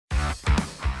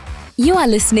You are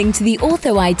listening to the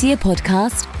Orthoidea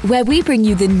podcast, where we bring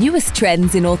you the newest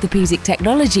trends in orthopedic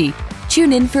technology.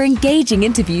 Tune in for engaging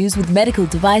interviews with medical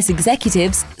device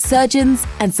executives, surgeons,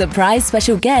 and surprise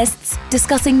special guests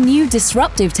discussing new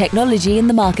disruptive technology in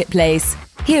the marketplace.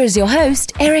 Here is your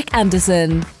host, Eric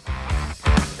Anderson.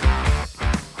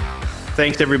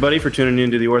 Thanks, everybody, for tuning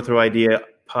into the Orthoidea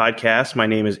podcast. My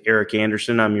name is Eric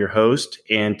Anderson. I'm your host,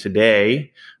 and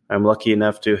today I'm lucky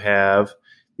enough to have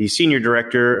the Senior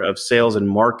Director of Sales and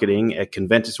Marketing at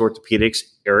Conventus Orthopedics,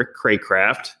 Eric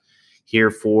Cracraft, here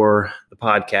for the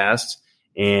podcast.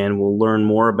 And we'll learn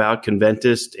more about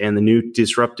Conventus and the new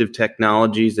disruptive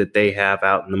technologies that they have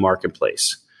out in the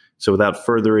marketplace. So without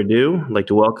further ado, I'd like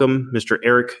to welcome Mr.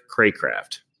 Eric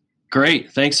Cracraft.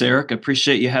 Great. Thanks, Eric. I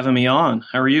appreciate you having me on.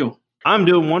 How are you? I'm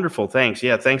doing wonderful. Thanks.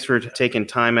 Yeah, thanks for taking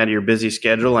time out of your busy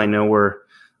schedule. I know we're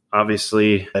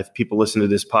obviously, if people listen to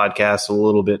this podcast a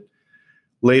little bit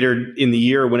later in the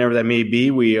year, whenever that may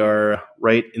be, we are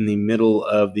right in the middle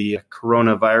of the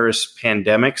coronavirus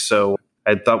pandemic. So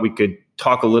I thought we could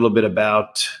talk a little bit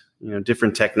about,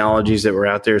 different technologies that were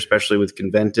out there, especially with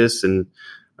Conventus, and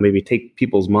maybe take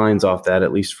people's minds off that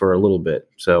at least for a little bit.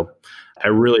 So I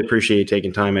really appreciate you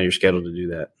taking time out of your schedule to do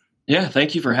that. Yeah,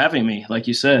 thank you for having me. Like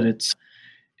you said, it's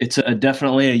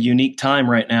definitely a unique time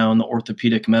right now in the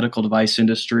orthopedic medical device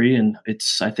industry, and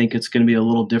I think it's going to be a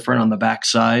little different on the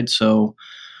backside. So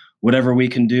whatever we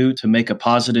can do to make a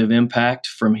positive impact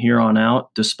from here on out,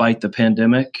 despite the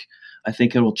pandemic, I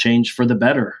think it will change for the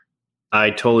better. I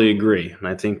totally agree. And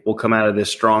I think we'll come out of this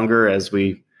stronger, as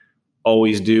we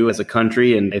always do as a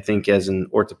country, and I think as an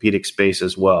orthopedic space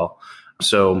as well.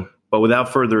 So, but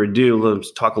without further ado,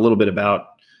 let's talk a little bit about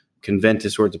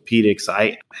Conventus Orthopedics.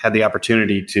 I had the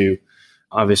opportunity to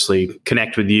obviously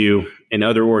connect with you in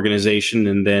other organization,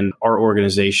 and then our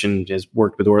organization has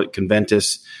worked with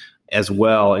Conventus as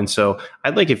well. And so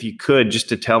I'd like, if you could, just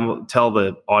to tell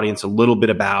the audience a little bit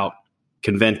about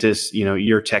Conventus,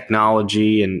 your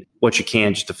technology and what you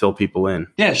can, just to fill people in.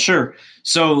 Yeah, sure.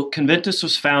 So Conventus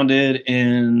was founded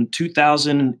in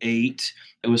 2008.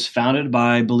 It was founded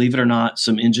by, believe it or not,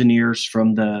 some engineers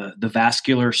from the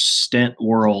vascular stent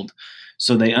world.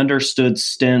 So they understood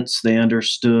stents. They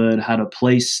understood how to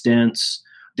place stents.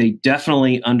 They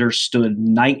definitely understood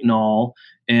nitinol.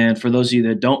 And for those of you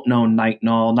that don't know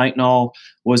nitinol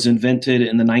was invented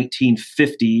in the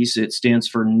 1950s. It stands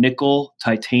for Nickel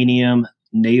Titanium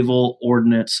Naval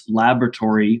Ordnance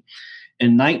Laboratory.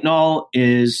 And nitinol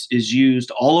is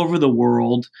used all over the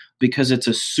world because it's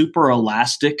a super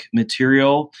elastic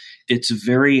material. It's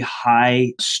very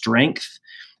high strength.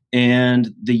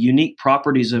 And the unique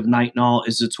properties of nitinol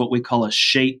is it's what we call a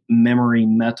shape memory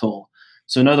metal.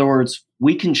 So in other words,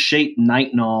 we can shape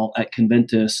nitinol at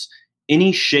Conventus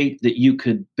any shape that you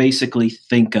could basically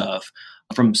think of,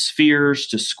 from spheres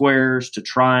to squares to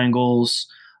triangles,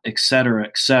 et cetera,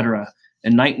 et cetera.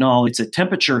 And nitinol, it's a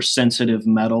temperature sensitive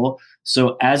metal.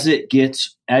 So as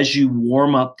you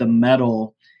warm up the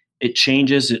metal, it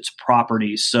changes its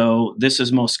properties. So this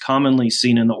is most commonly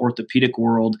seen in the orthopedic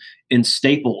world in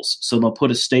staples. So they'll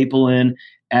put a staple in.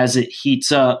 As it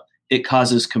heats up, it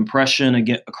causes compression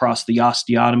across the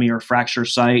osteotomy or fracture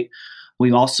site.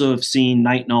 We also have seen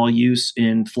nitinol use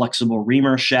in flexible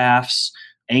reamer shafts,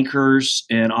 anchors,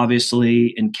 and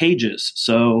obviously in cages.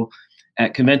 So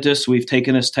at Conventus, we've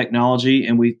taken this technology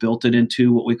and we've built it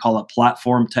into what we call a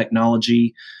platform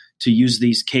technology to use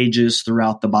these cages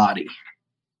throughout the body.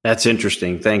 That's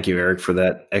interesting. Thank you, Eric, for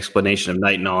that explanation of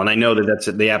nitinol. And I know that that's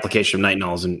the application of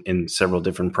nitinol is in several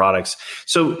different products.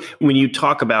 So when you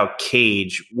talk about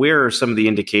cage, where are some of the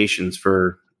indications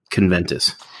for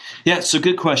Conventus? Yeah, so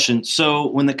good question. So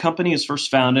when the company was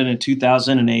first founded in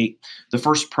 2008, the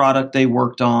first product they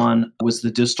worked on was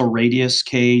the distal radius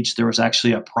cage. There was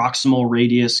actually a proximal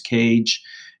radius cage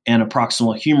and a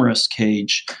proximal humerus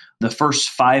cage. The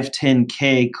first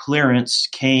 510K clearance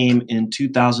came in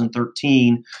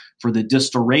 2013 for the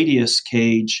distal radius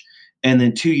cage. And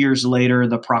then 2 years later,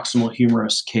 the proximal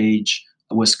humerus cage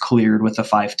was cleared with a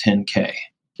 510K.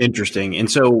 Interesting. And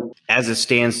so as it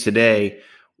stands today,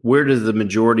 where does the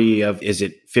majority of, is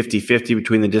it 50-50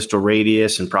 between the distal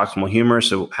radius and proximal humerus?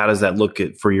 So how does that look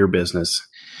for your business?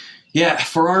 Yeah,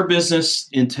 for our business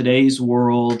in today's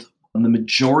world, the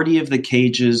majority of the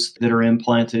cages that are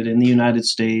implanted in the United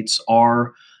States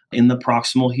are in the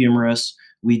proximal humerus.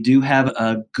 We do have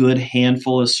a good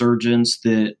handful of surgeons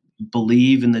that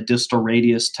believe in the distal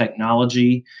radius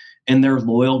technology, and they're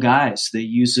loyal guys. They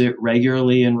use it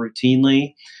regularly and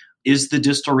routinely. Is the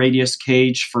distal radius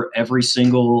cage for every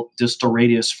single distal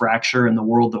radius fracture in the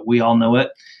world that we all know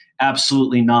it?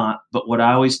 Absolutely not. But what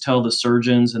I always tell the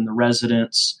surgeons and the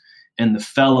residents and the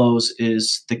fellows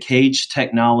is the cage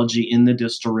technology in the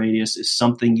distal radius is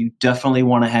something you definitely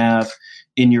want to have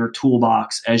in your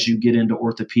toolbox as you get into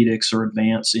orthopedics or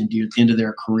advance into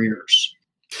their careers.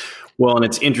 Well, and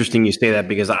it's interesting you say that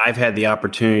because I've had the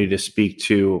opportunity to speak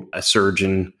to a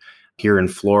surgeon here in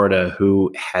Florida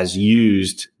who has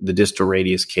used the distal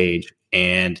radius cage.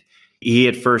 And he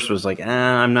at first was like,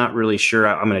 I'm not really sure.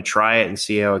 I'm going to try it and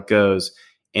see how it goes.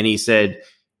 And he said,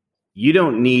 you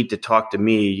don't need to talk to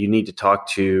me. You need to talk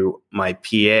to my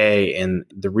PA and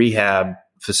the rehab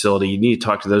facility. You need to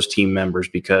talk to those team members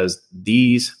because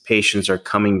these patients are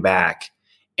coming back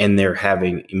and they're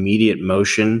having immediate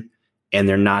motion and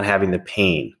they're not having the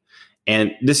pain.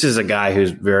 And this is a guy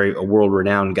who's a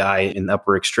world-renowned guy in the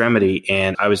upper extremity.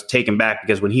 And I was taken back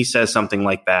because when he says something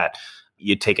like that,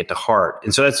 you take it to heart.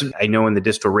 And so I know in the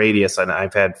distal radius, and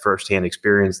I've had firsthand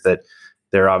experience that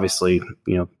there are obviously,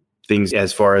 things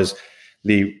as far as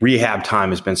the rehab time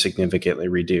has been significantly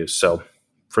reduced. So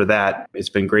for that, it's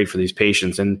been great for these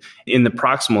patients. And in the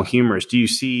proximal humerus, do you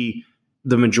see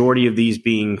the majority of these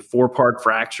being 4-part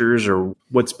fractures, or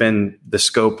what's been the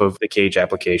scope of the cage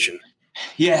application?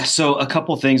 Yeah, so a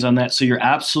couple things on that. So you're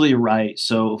absolutely right.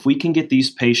 So if we can get these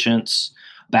patients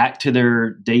back to their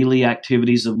daily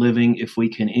activities of living, if we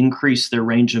can increase their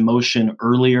range of motion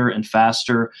earlier and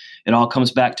faster, it all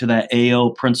comes back to that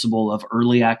AO principle of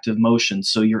early active motion.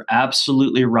 So you're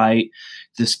absolutely right.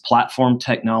 This platform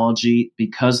technology,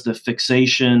 because the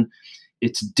fixation,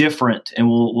 it's different. And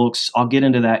I'll get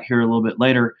into that here a little bit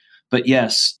later. But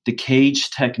yes, the cage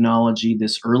technology,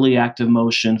 this early active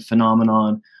motion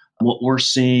phenomenon, what we're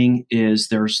seeing is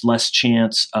there's less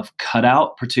chance of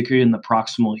cutout, particularly in the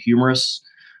proximal humerus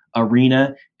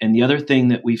arena. And the other thing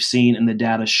that we've seen and the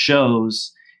data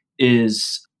shows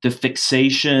is the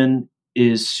fixation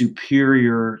is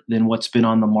superior than what's been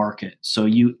on the market. So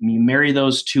you marry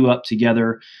those two up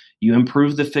together, you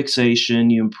improve the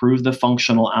fixation, you improve the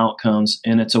functional outcomes,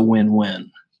 and it's a win-win.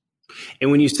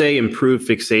 And when you say improve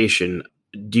fixation,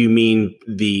 do you mean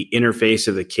the interface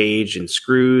of the cage and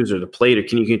screws or the plate, or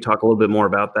can you talk a little bit more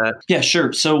about that? Yeah,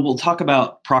 sure. So we'll talk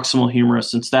about proximal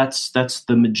humerus, since that's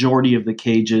the majority of the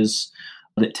cages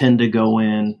that tend to go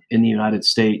in the United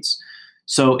States.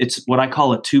 So it's what I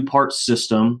call a 2-part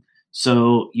system.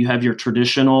 So you have your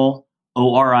traditional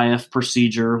ORIF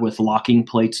procedure with locking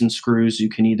plates and screws. You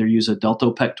can either use a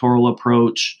deltopectoral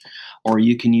approach or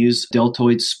you can use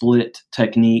deltoid split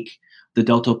technique. The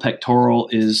deltopectoral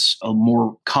is a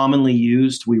more commonly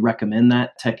used. We recommend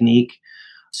that technique.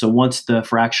 So once the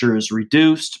fracture is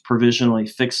reduced, provisionally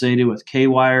fixated with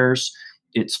K-wires,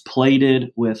 it's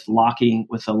plated with a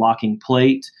locking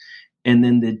plate. And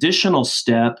then the additional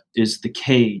step is the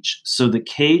cage. So the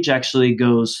cage actually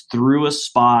goes through a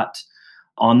spot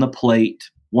on the plate.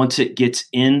 Once it gets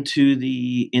into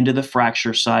the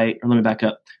fracture site, or let me back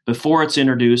up. Before it's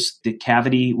introduced, the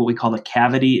cavity, what we call the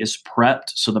cavity, is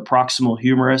prepped. So the proximal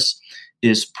humerus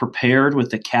is prepared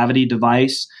with the cavity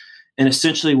device. And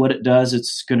essentially what it does,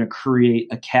 it's going to create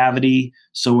a cavity.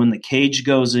 So when the cage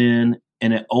goes in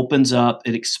and it opens up,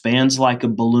 it expands like a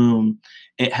balloon.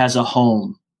 It has a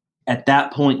home. At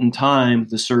that point in time,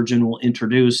 the surgeon will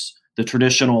introduce the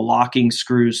traditional locking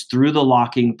screws through the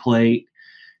locking plate.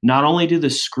 Not only do the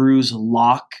screws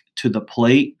lock to the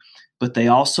plate, but they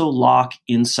also lock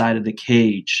inside of the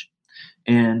cage.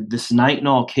 And this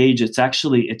nitinol cage,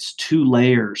 it's 2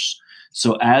 layers.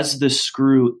 So as the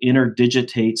screw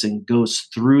interdigitates and goes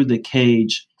through the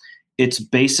cage, it's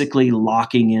basically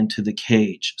locking into the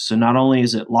cage. So not only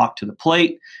is it locked to the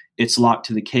plate, it's locked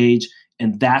to the cage.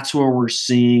 And that's where we're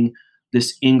seeing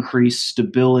this increased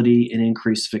stability and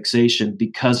increased fixation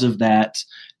because of that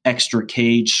extra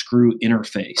cage screw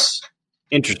interface.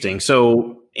 Interesting.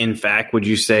 So in fact, would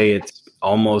you say it's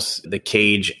almost the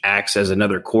cage acts as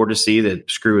another cortice that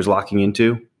screw is locking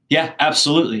into? Yeah,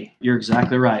 absolutely. You're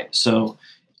exactly right. So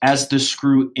as the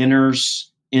screw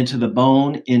enters into the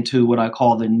bone, into what I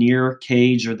call the near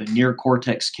cage or the near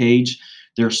cortex cage,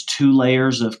 there's 2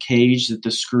 layers of cage that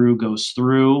the screw goes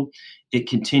through. It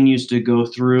continues to go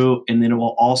through, and then it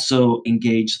will also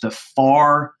engage the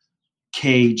far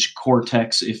cage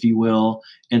cortex, if you will.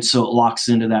 And so it locks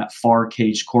into that far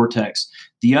cage cortex.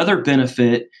 The other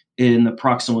benefit in the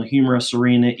proximal humerus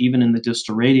arena, even in the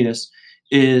distal radius,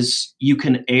 is you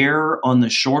can err on the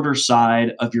shorter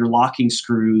side of your locking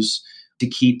screws to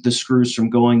keep the screws from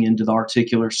going into the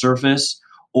articular surface.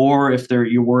 Or if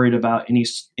you're worried about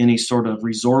any sort of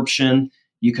resorption,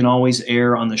 you can always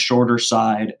err on the shorter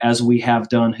side, as we have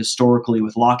done historically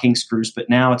with locking screws. But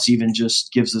now it's even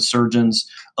just gives the surgeons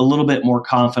a little bit more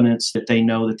confidence that they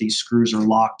know that these screws are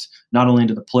locked not only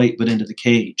into the plate, but into the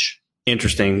cage.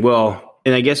 Interesting. Well,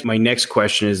 And I guess my next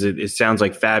question is, it sounds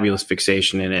like fabulous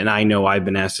fixation. And I know I've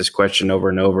been asked this question over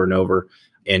and over and over.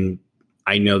 And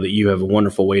I know that you have a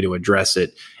wonderful way to address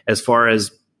it as far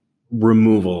as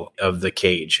removal of the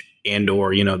cage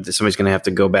or, somebody's going to have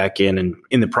to go back in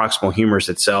the proximal humerus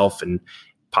itself and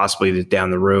possibly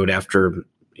down the road after,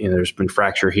 there's been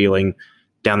fracture healing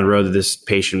down the road that this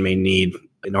patient may need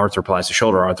an arthroplasty,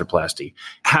 shoulder arthroplasty.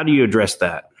 How do you address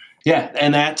that? Yeah,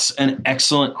 and that's an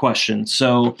excellent question.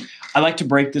 So I like to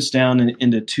break this down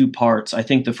into two parts. I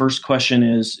think the first question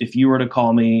is, if you were to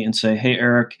call me and say, hey,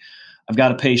 Eric, I've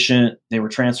got a patient, they were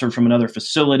transferred from another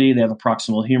facility, they have a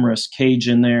proximal humerus cage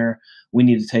in there, we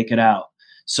need to take it out.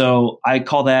 So I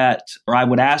call that, or I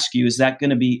would ask you, is that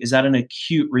an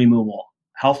acute removal?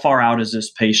 How far out is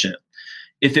this patient?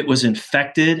 If it was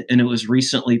infected and it was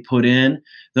recently put in,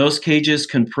 those cages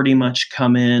can pretty much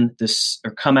come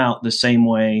out the same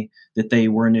way that they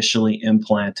were initially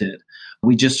implanted.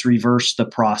 We just reverse the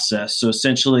process. So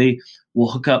essentially, we'll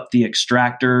hook up the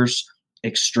extractors,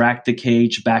 extract the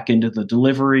cage back into the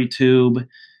delivery tube,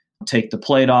 take the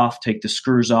plate off, take the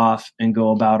screws off, and go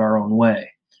about our own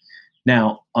way.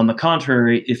 Now, on the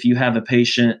contrary, if you have a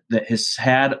patient that has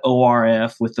had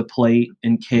ORF with the plate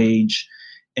and cage,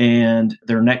 and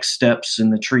their next steps in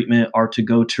the treatment are to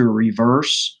go to a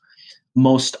reverse,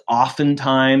 most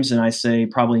oftentimes, and I say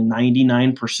probably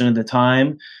 99% of the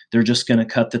time, they're just going to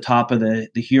cut the top of the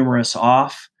humerus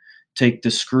off, take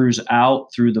the screws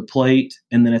out through the plate,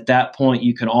 and then at that point,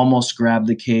 you can almost grab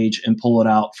the cage and pull it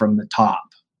out from the top.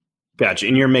 Gotcha.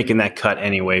 And you're making that cut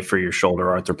anyway for your shoulder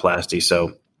arthroplasty,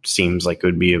 so seems like it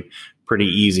would be a pretty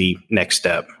easy next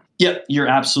step. Yep, you're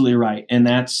absolutely right. And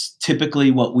that's typically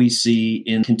what we see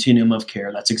in continuum of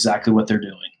care. That's exactly what they're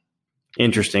doing.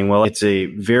 Interesting. Well, it's a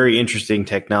very interesting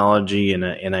technology,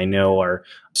 and I know our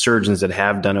surgeons that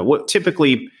have done it.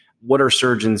 What are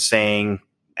surgeons saying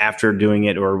after doing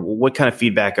it, or what kind of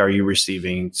feedback are you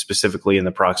receiving specifically in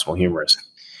the proximal humerus?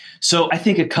 So I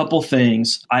think a couple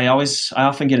things. I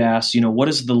often get asked, what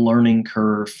is the learning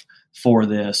curve for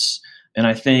this? And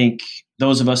I think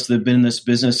those of us that have been in this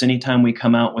business, anytime we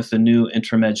come out with a new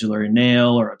intramedullary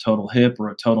nail or a total hip or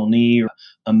a total knee or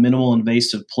a minimal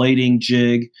invasive plating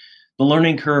jig, the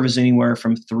learning curve is anywhere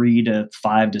from 3 to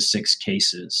 5 to 6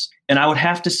 cases. And I would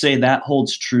have to say that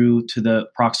holds true to the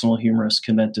proximal humerus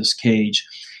Conventus cage.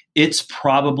 It's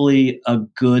probably a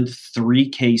good 3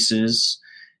 cases.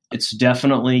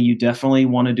 You definitely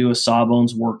want to do a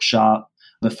Sawbones workshop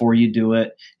before you do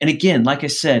it. And again, like I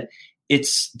said,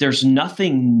 there's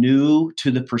nothing new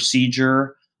to the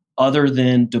procedure other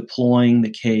than deploying the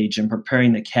cage and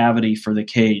preparing the cavity for the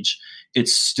cage.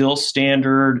 It's still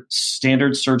standard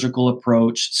surgical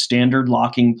approach, standard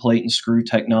locking plate and screw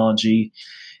technology.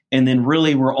 And then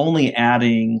really we're only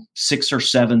adding 6 or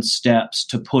 7 steps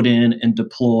to put in and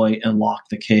deploy and lock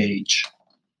the cage.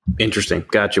 Interesting.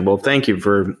 Gotcha. Well, thank you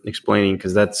for explaining,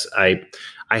 because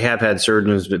I have had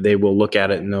surgeons that they will look at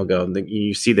it and they'll go,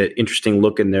 you see that interesting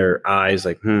look in their eyes,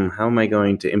 like, how am I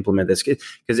going to implement this?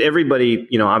 Because everybody,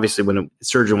 obviously when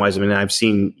surgeon-wise, I've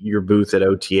seen your booth at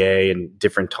OTA and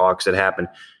different talks that happen,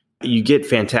 you get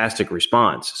fantastic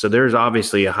response. So there's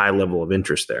obviously a high level of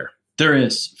interest there. There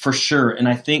is, for sure. And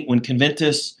I think when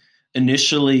Conventus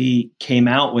initially came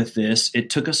out with this, it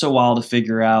took us a while to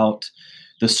figure out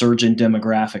the surgeon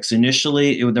demographics.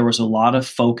 Initially, there was a lot of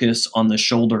focus on the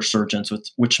shoulder surgeons,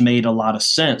 which made a lot of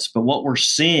sense. But what we're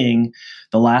seeing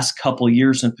the last couple of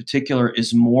years in particular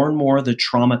is more and more the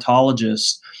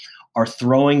traumatologists are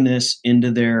throwing this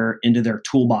into their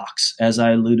toolbox, as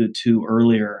I alluded to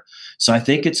earlier. So I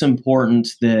think it's important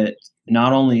that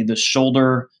not only the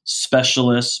shoulder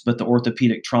specialists, but the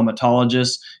orthopedic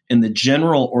traumatologists and the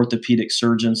general orthopedic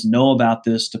surgeons know about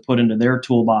this to put into their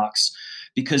toolbox,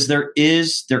 because there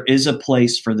is a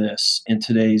place for this in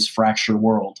today's fracture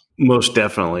world. Most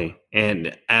definitely.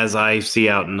 And as I see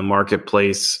out in the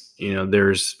marketplace,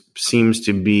 there's seems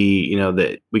to be,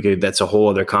 that's a whole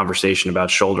other conversation about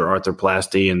shoulder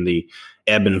arthroplasty and the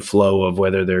ebb and flow of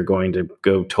whether they're going to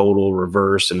go total,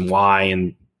 reverse, and why,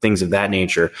 and things of that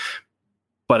nature.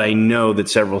 But I know that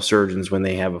several surgeons, when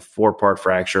they have a 4-part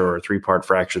fracture or a 3-part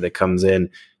fracture that comes in,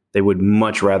 they would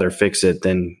much rather fix it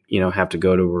than, have to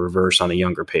go to a reverse on a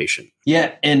younger patient.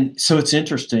 Yeah. And so it's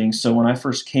interesting. So when I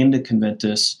first came to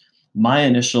Conventus, my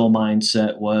initial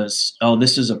mindset was,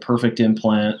 this is a perfect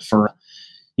implant for,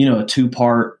 a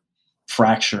 2-part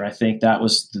fracture. I think that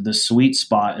was the sweet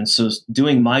spot. And so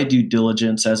doing my due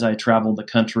diligence as I traveled the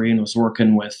country and was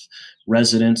working with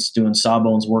residents, doing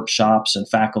Sawbones workshops and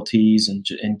faculties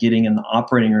and getting in the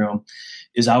operating room,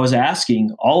 is I was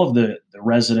asking all of the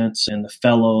residents and the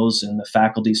fellows and the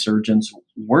faculty surgeons,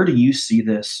 where do you see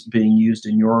this being used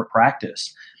in your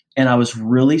practice? And I was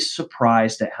really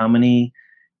surprised at how many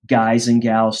guys and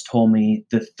gals told me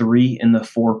the 3 and the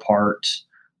 4 part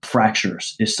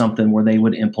fractures is something where they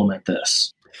would implement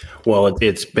this. Well,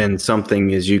 it's been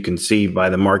something, as you can see by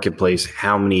the marketplace,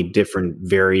 how many different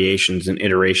variations and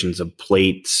iterations of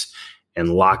plates and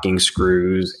locking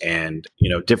screws and,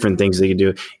 different things they can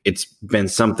do. It's been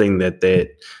something that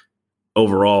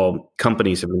overall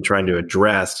companies have been trying to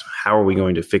address. How are we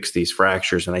going to fix these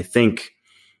fractures? And I think,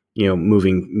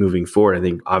 moving forward, I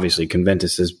think obviously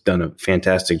Conventus has done a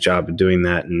fantastic job of doing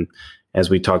that. And as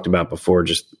we talked about before,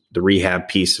 just the rehab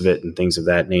piece of it and things of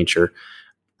that nature.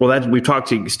 Well, we've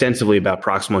talked extensively about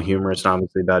proximal humerus and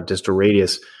obviously about distal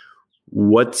radius.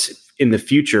 What's in the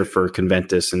future for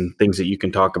Conventus and things that you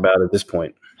can talk about at this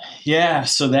point? Yeah,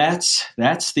 so that's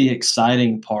the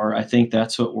exciting part. I think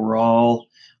that's what we're all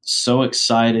so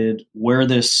excited where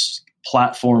this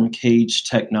platform cage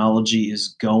technology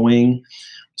is going.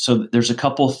 So there's a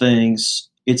couple things.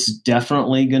 It's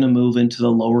definitely going to move into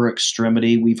the lower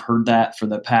extremity. We've heard that for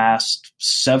the past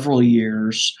several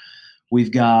years.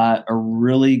 We've got a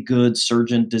really good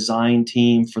surgeon design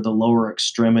team for the lower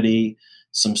extremity,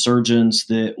 some surgeons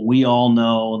that we all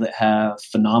know that have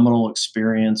phenomenal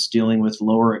experience dealing with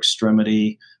lower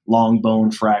extremity, long bone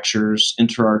fractures,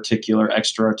 interarticular,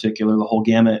 extraarticular, the whole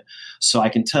gamut. So I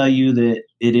can tell you that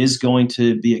it is going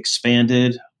to be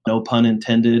expanded, no pun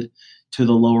intended, to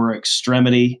the lower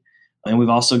extremity. And we've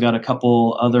also got a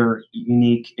couple other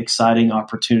unique, exciting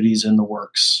opportunities in the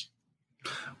works.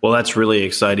 Well, that's really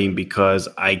exciting because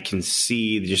I can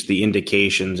see just the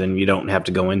indications, and you don't have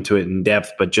to go into it in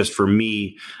depth, but just for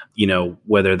me,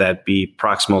 whether that be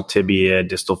proximal tibia,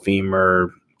 distal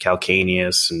femur,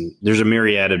 calcaneus, and there's a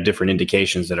myriad of different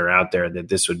indications that are out there that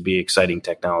this would be exciting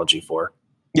technology for.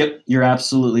 Yep, you're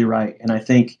absolutely right. And I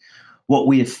think what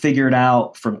we have figured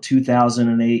out from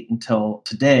 2008 until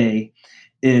today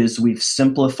is we've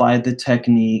simplified the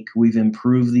technique, we've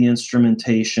improved the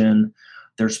instrumentation.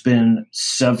 There's been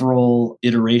several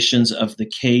iterations of the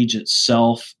cage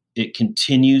itself. It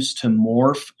continues to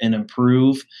morph and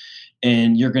improve,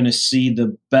 and you're going to see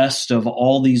the best of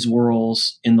all these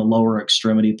worlds in the lower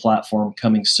extremity platform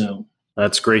coming soon.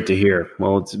 That's great to hear.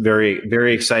 Well, it's very,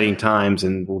 very exciting times,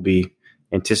 and we'll be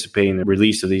anticipating the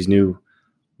release of these new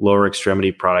lower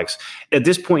extremity products. At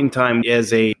this point in time,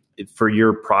 for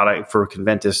your product, for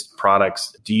Conventus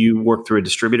products, do you work through a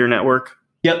distributor network?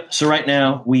 Yep. So right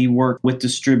now we work with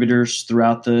distributors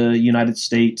throughout the United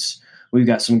States. We've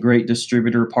got some great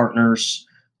distributor partners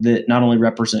that not only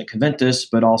represent Conventus,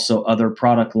 but also other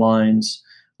product lines.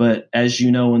 But as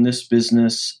you know, in this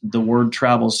business, the word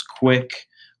travels quick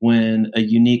when a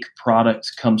unique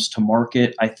product comes to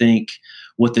market. I think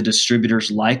what the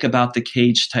distributors like about the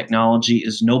cage technology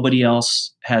is nobody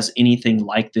else has anything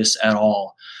like this at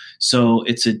all. So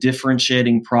it's a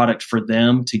differentiating product for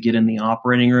them to get in the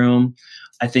operating room.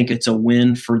 I think it's a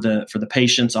win for the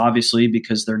patients, obviously,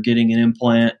 because they're getting an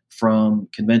implant from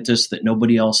Conventus that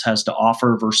nobody else has to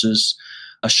offer versus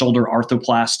a shoulder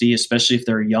arthroplasty, especially if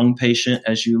they're a young patient,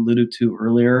 as you alluded to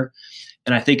earlier.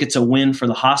 And I think it's a win for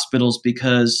the hospitals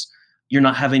because you're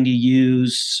not having to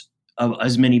use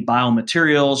as many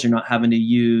biomaterials. You're not having to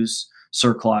use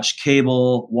cerclage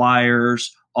cable,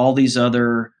 wires, all these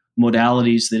other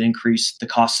modalities that increase the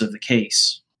cost of the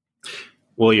case.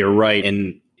 Well, you're right.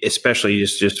 And especially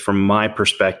just from my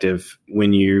perspective,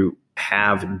 when you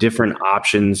have different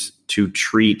options to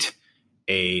treat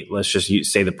let's just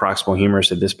say the proximal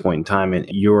humerus at this point in time, and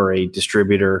you're a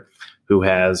distributor who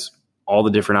has all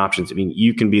the different options. I mean,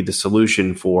 you can be the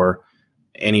solution for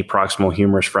any proximal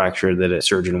humerus fracture that a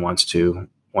surgeon wants to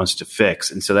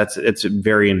fix. And so it's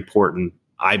very important,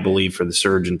 I believe, for the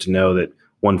surgeon to know that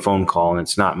one phone call and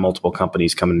it's not multiple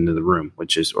companies coming into the room,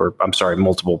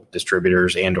 multiple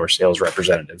distributors and or sales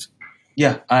representatives.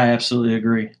 Yeah, I absolutely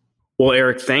agree. Well,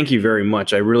 Eric, thank you very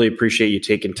much. I really appreciate you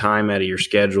taking time out of your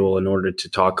schedule in order to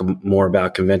talk more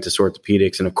about Conventus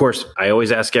Orthopedics. And of course, I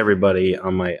always ask everybody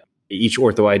on each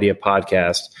Orthoidea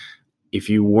podcast, if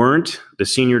you weren't the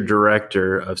senior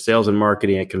director of sales and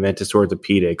marketing at Conventus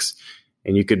Orthopedics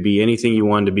and you could be anything you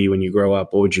wanted to be when you grow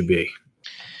up, what would you be?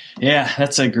 Yeah,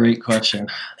 that's a great question.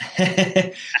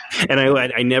 And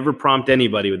I never prompt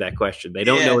anybody with that question. They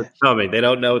don't know it's coming. They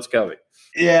don't know it's coming.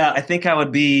 Yeah, I think I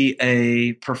would be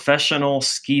a professional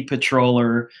ski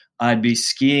patroller. I'd be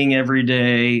skiing every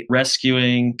day,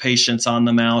 rescuing patients on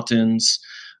the mountains,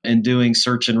 and doing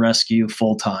search and rescue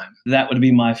full time. That would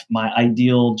be my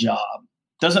ideal job.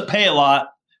 Doesn't pay a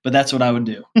lot, but that's what I would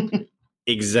do.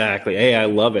 Exactly. Hey, I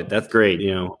love it. That's great.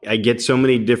 I get so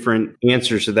many different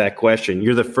answers to that question.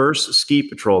 You're the first ski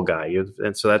patrol guy.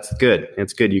 And so that's good.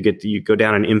 It's good. You go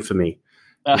down in infamy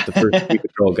with the first ski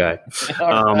patrol guy.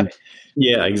 Right.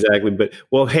 Yeah, exactly. But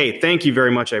hey, thank you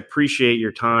very much. I appreciate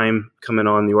your time coming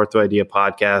on the Orthoidea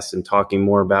podcast and talking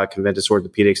more about Conventus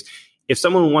Orthopedics. If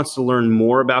someone wants to learn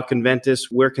more about Conventus,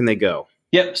 where can they go?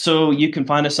 Yep. So you can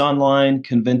find us online,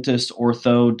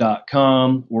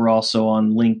 conventusortho.com. We're also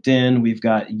on LinkedIn. We've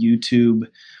got YouTube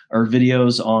or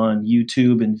videos on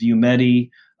YouTube and ViewMedi.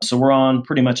 So we're on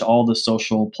pretty much all the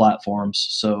social platforms.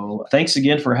 So thanks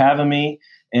again for having me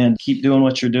and keep doing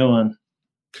what you're doing.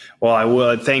 Well, I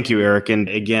will. Thank you, Eric. And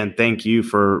again, thank you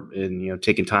for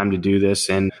taking time to do this,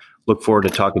 and look forward to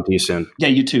talking to you soon. Yeah,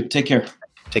 you too. Take care.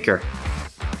 Take care.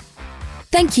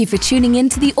 Thank you for tuning in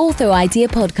to the Orthoidea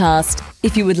podcast.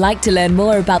 If you would like to learn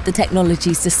more about the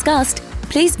technologies discussed,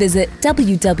 please visit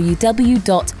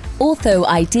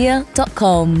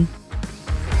www.orthoidea.com.